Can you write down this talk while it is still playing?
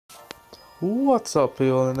What's up,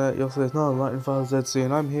 people internet? You'll say it's not LightningFireZC,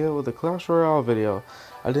 and I'm here with a Clash Royale video.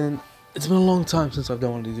 It's been a long time since I've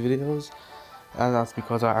done one of these videos, and that's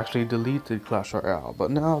because I actually deleted Clash Royale, but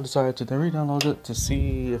now I decided to re-download it to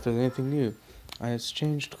see if there's anything new. And it's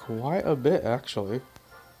changed quite a bit, actually.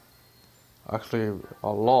 Actually,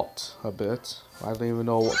 a bit. I don't even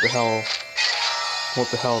know what the hell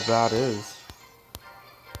that is.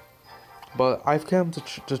 But I've come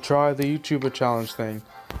to try the YouTuber challenge thing.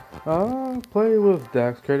 Play with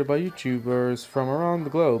decks created by YouTubers from around the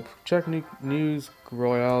globe. Check News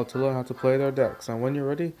Royale to learn how to play their decks. And when you're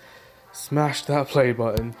ready, smash that play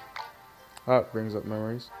button. That brings up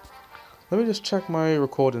memories. Let me just check my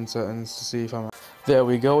recording settings to see if I'm... There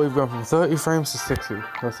we go, we've gone from 30 frames to 60.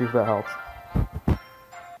 Let's see if that helps.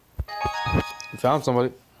 We found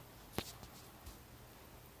somebody.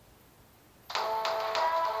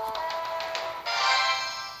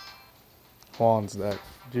 Juan's deck,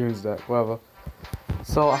 June's deck, whatever.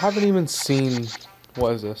 So I haven't even seen...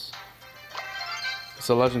 What is this? It's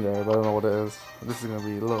a legendary, but I don't know what it is. This is gonna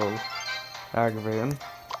be a little aggravating.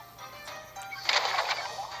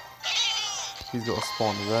 He's got a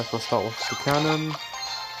spawn deck. Let's start with the cannon.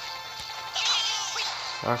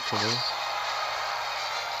 Actually,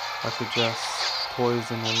 I could just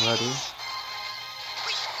poison when ready.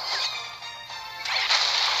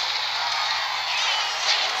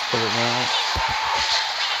 Put it now.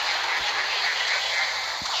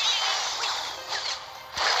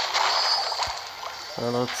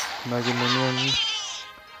 That's Mega Minion.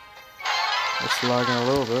 It's lagging a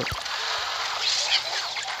little bit.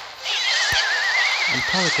 I'm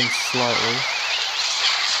panicking slightly.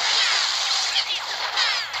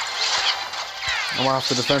 I'm gonna have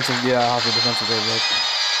to defensive. Yeah, I have to defensive deck.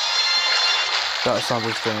 That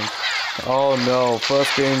sounded strange. Oh no,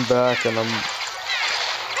 first game back and I'm...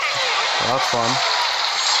 Well, that's fun.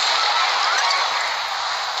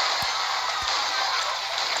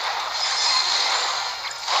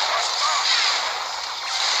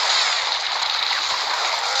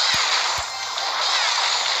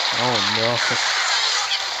 Oh no.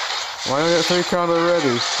 Why did I get 3 count already?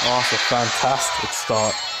 Oh, it's a fantastic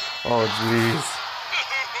start. Oh jeez.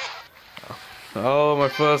 Oh, my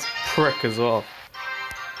first prick as well.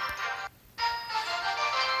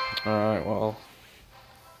 Alright, well.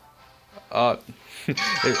 I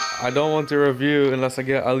don't want to review unless I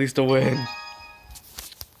get at least a win.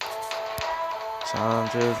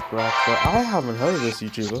 Challenges, Blackfoot. I haven't heard of this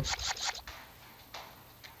YouTuber.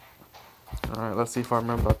 Alright, let's see if I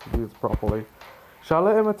remember how to do this properly. Shall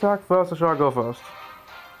I let him attack first or shall I go first?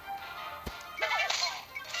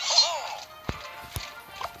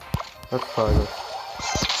 Let's try this.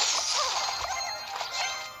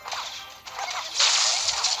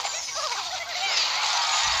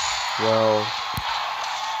 Well,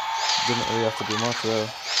 didn't really have to do much there.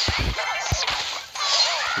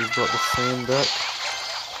 He's got the same deck.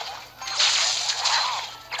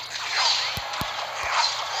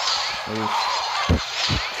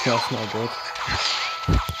 That's not good.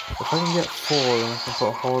 If I can get 4, then I can put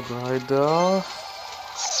a Horde Rider.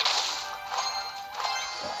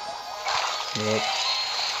 Yep.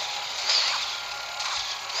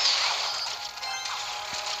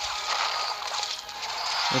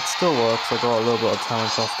 It still works. I got a little bit of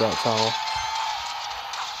talent off that tower.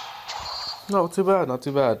 Not too bad, not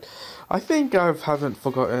too bad. I think I haven't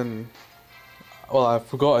forgotten... Well, I've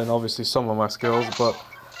forgotten obviously some of my skills, but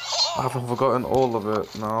I haven't forgotten all of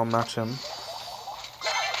it. Now I'll match him.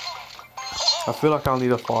 I feel like I'll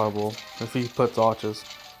need a fireball if he puts archers.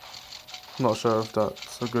 Not sure if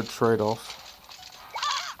that's a good trade-off.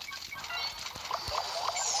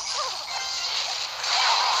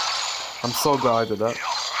 I'm so glad I did that.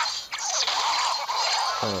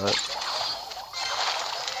 Alright.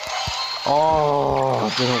 Oh,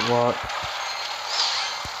 it didn't work.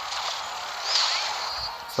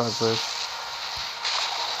 Sad face.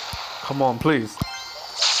 Come on, please.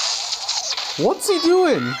 What's he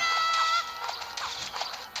doing?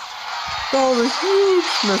 That was a huge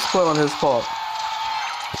misplay on his part.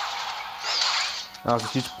 That was a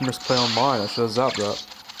huge misplay on mine. I should have zapped that.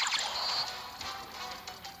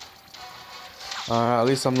 At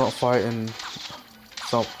least I'm not fighting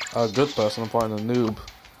a good person, I'm fighting a noob.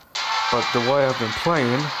 But the way I've been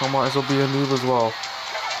playing, I might as well be a noob as well.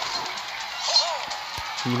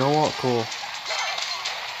 You know what? Cool.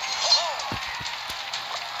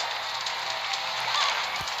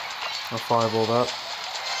 I'll fireball that.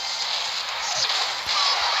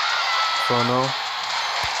 Inferno.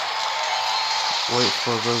 Wait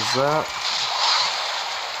for the zap.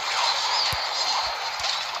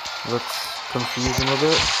 Let's confuse him a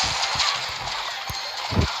bit.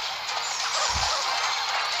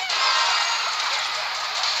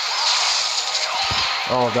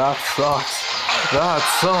 Oh, that sucks. That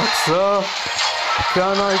sucks, sir.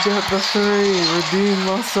 Can I get the 3? Redeem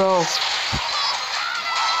myself.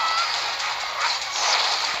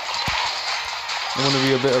 I'm gonna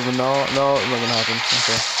be a bit of a no. No, it's not gonna happen.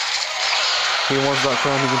 Okay. He wants that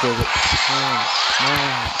crown, he can take it.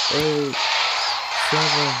 9, 8,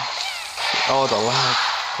 7. Oh, the lag.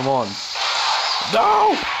 Come on.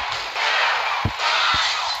 No!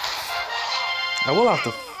 I will have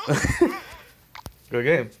to. Good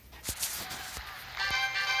game.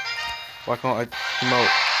 Why can't I promote?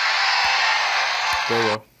 There you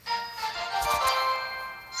go.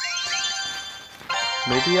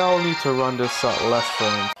 Maybe I'll need to run this at less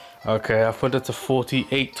frames. Okay, I've put it to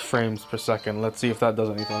 48 frames per second. Let's see if that does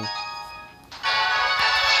anything.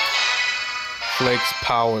 Flake's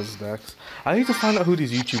powers next. I need to find out who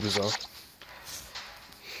these YouTubers are.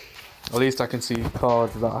 At least I can see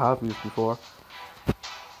cards that I have used before.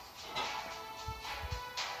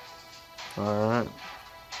 Alright.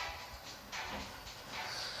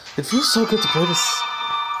 It feels so good to play this.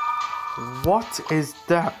 What is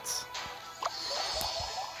that?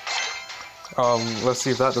 Let's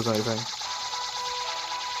see if that does anything.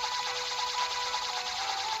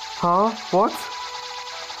 Huh? What?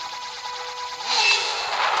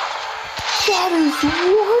 That is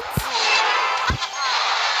what?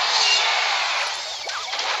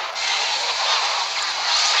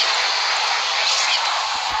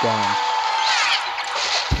 Damn.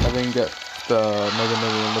 I didn't get the Mega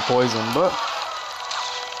Million and the poison, but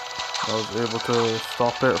I was able to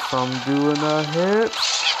stop it from doing a hit.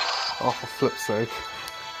 Oh, for flip's sake.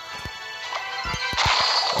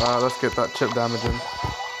 Let's get that chip damage in.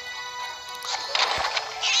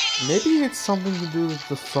 Maybe it's something to do with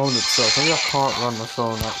the phone itself. Maybe I can't run my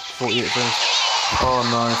phone at 48 frames. Oh,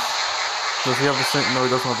 nice. Does he have the same? No, he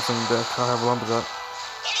doesn't have the same deck. I have a lumberjack.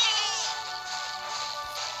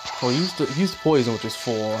 Well, he used poison, which is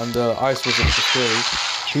 4, and the ice wizard, which is 3.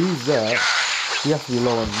 He used that. He has to be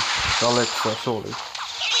low on elixir, surely.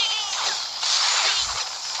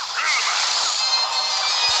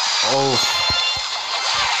 Oh.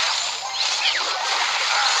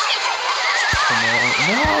 Come on.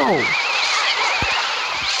 No!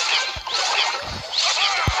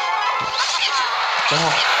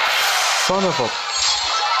 Oh, son of a...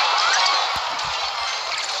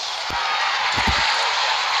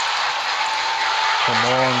 Come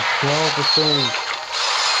on, kill the thing.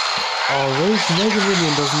 Oh, Rage Mega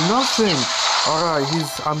Minion does nothing! Alright,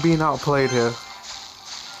 I'm being outplayed here.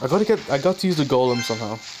 I got to use the golem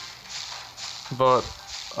somehow. But,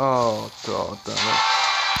 oh god damn it.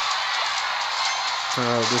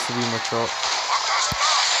 This will be my shot.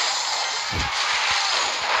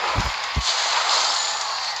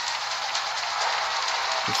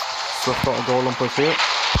 Just got a golem push here.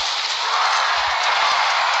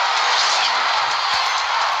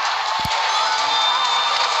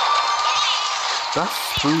 That's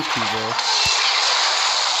spooky though.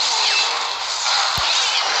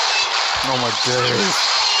 Oh my days.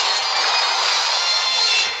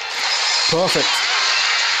 Perfect.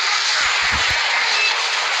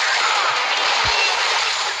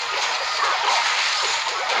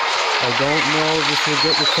 I don't know if this will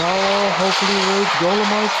get the tower. Hopefully Rage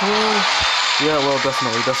Golemites will. Yeah, well,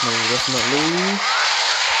 definitely.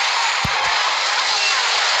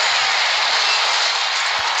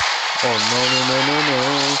 Oh, no.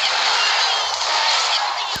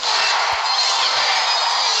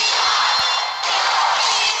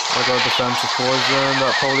 I got defensive poison.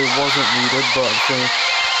 That probably wasn't needed, but I'm saying...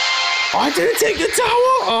 I didn't take the tower!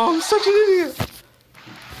 Oh, I'm such an idiot!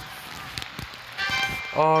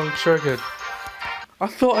 Oh, I'm triggered. I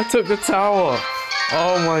thought I took the tower.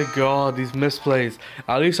 Oh my god, these misplays.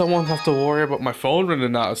 At least I won't have to worry about my phone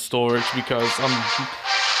running out of storage because I'm...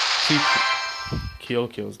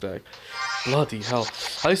 Kills deck. Bloody hell.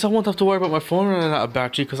 At least I won't have to worry about my phone running out of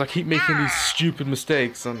battery because I keep making these stupid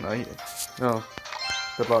mistakes and no.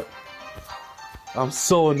 Good luck. I'm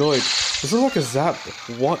so annoyed. This looks like a zap.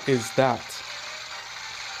 What is that?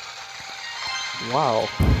 Wow.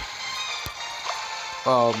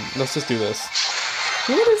 Let's just do this.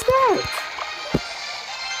 What is that?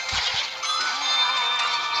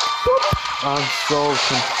 I'm so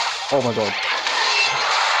oh my god.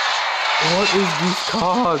 What is these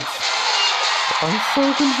cards? I'm so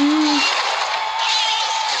confused.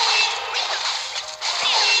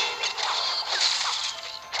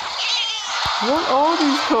 What are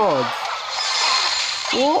these cards?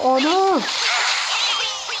 What on earth?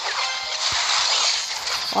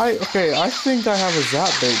 I think I have a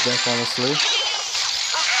Zap bait deck, honestly.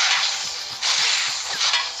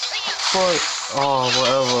 But, oh,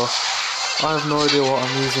 whatever. I have no idea what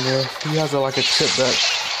I'm using here. He has like a chip deck.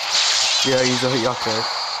 Yeah, he's a okay.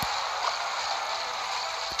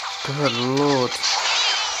 Good lord.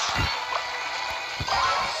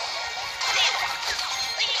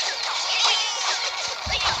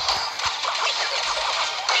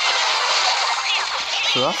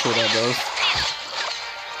 So that's what that does.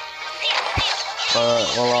 Alright,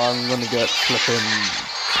 well I'm gonna get flipping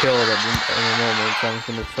killed in a moment, so I'm just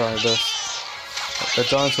gonna try this. The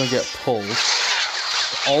giant's gonna get pulled.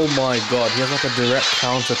 Oh my god, he has like a direct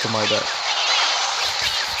counter to my deck.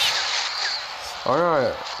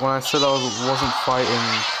 Alright, when I said I wasn't fighting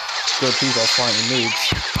good people, I was fighting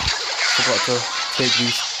noobs. Forgot to take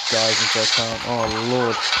these guys into account. Oh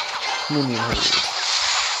lord. Minion horde.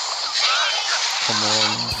 Come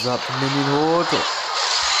on, zap the minion horde.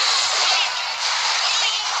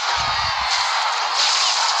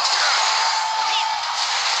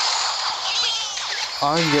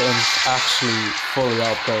 I'm getting actually fully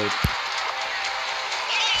outplayed.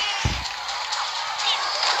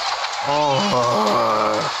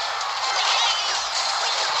 Oh.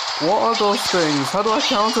 What are those things? How do I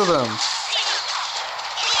counter them?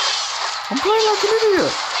 I'm playing like an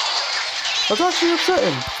idiot. That's actually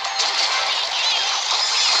upsetting.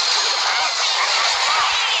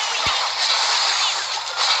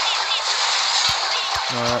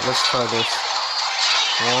 Alright, let's try this.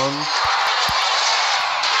 1,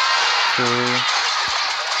 2,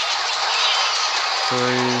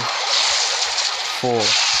 3, 4.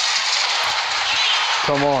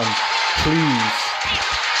 Come on, please.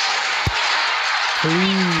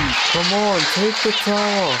 Please, come on, take the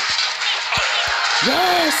tower.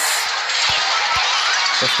 Yes!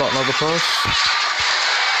 Let's start another push.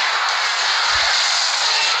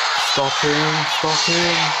 Stop him, stop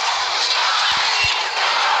him.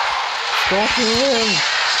 Stop him!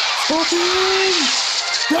 Stop him!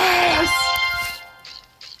 Yes!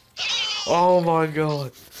 Oh my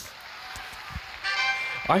god.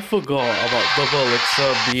 I forgot about double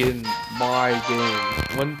elixir being my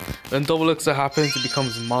game. When double elixir happens, it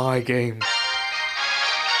becomes my game.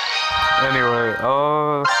 Anyway,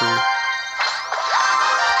 let's see.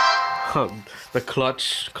 The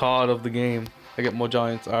clutch card of the game. I get more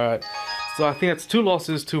giants. Alright. So I think it's 2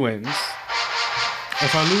 losses, 2 wins.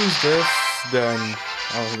 If I lose this, then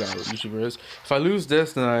I don't know what YouTuber is. If I lose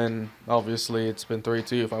this, then obviously it's been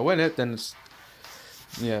 3-2. If I win it, then it's,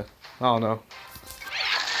 yeah, I don't know.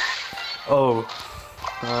 Oh,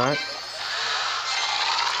 alright.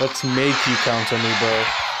 Let's make you counter me, bro.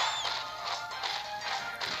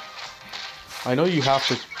 I know you have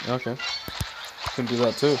to. Okay, you can do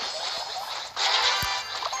that too.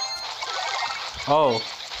 Oh,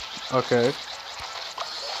 okay.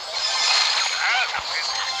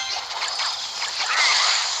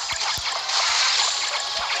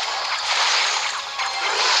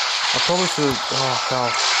 I probably should. Oh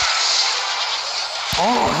hell.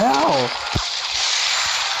 Oh hell.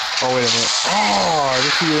 Oh wait a minute. Oh, I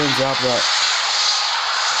guess he didn't drop that.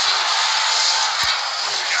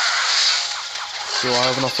 Do I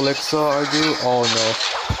have enough elixir? I do. Oh no.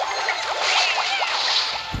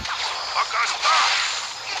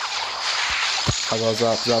 I got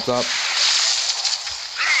zap.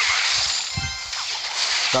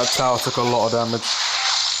 That tower took a lot of damage.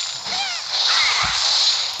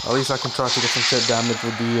 At least I can try to get some shit damage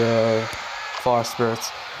with the fire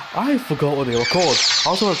spirits. I forgot what they were called. I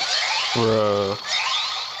was gonna... Bro.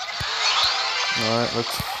 Alright,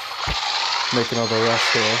 let's make another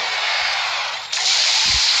rush here.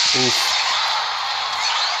 Oof.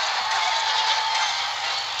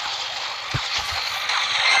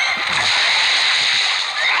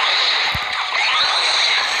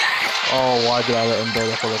 Oh, why did I let him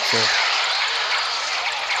build up elixir?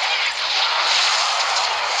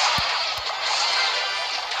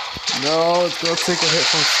 No, it's gonna take a hit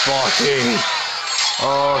from Sparky.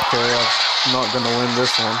 Okay, I'm not gonna win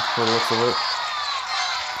this one for the looks of it.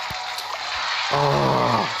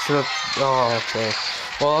 Oh, okay.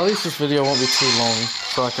 Well, at least this video won't be too long,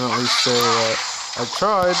 so I can at least say that I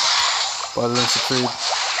tried, but I didn't succeed.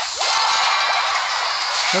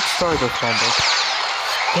 Let's try this combo.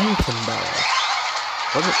 Skeleton Barrel.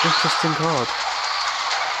 What an interesting card.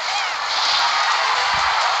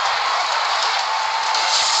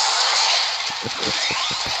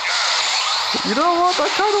 You know what?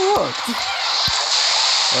 That kind of worked.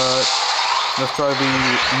 Let's try the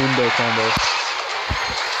Mundo combo.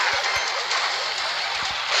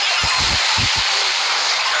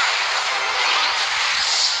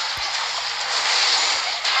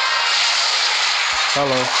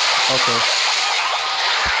 Hello. Okay.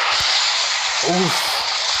 Oof.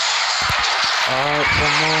 Alright,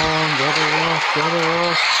 come on, get it off, get it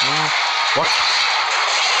off. What?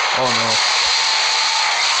 Oh no.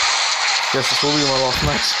 Guess this will be my last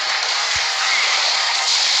match.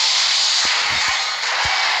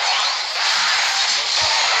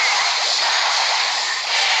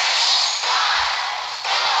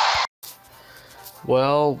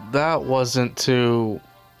 Well, that wasn't too...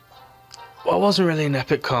 Well, it wasn't really an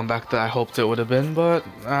epic comeback that I hoped it would have been, but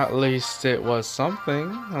at least it was something.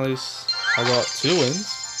 At least I got 2 wins.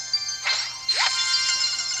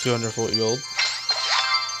 240 gold.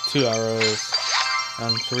 2 arrows.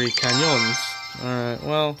 And 3 canyons. Alright,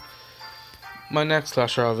 well, my next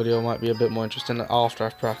Clash Royale video might be a bit more interesting after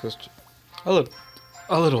I've practiced a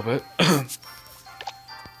little bit.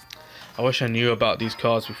 I wish I knew about these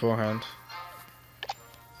cards beforehand.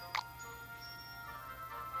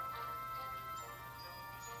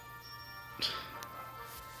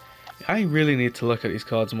 I really need to look at these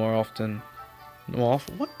cards more often. What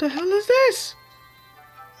the hell is this?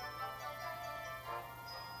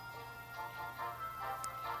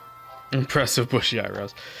 Impressive bushy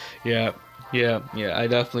eyebrows. Yeah, I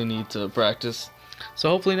definitely need to practice. So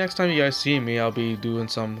hopefully next time you guys see me, I'll be doing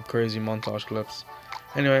some crazy montage clips.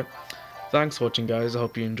 Anyway, thanks for watching, guys. I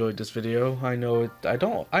hope you enjoyed this video. I know I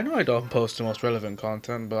don't post the most relevant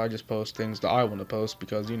content, but I just post things that I want to post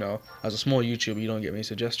because, you know, as a small YouTuber, you don't get many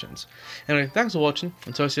suggestions. Anyway, thanks for watching.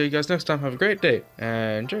 Until I see you guys next time, have a great day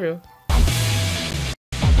and cheerio.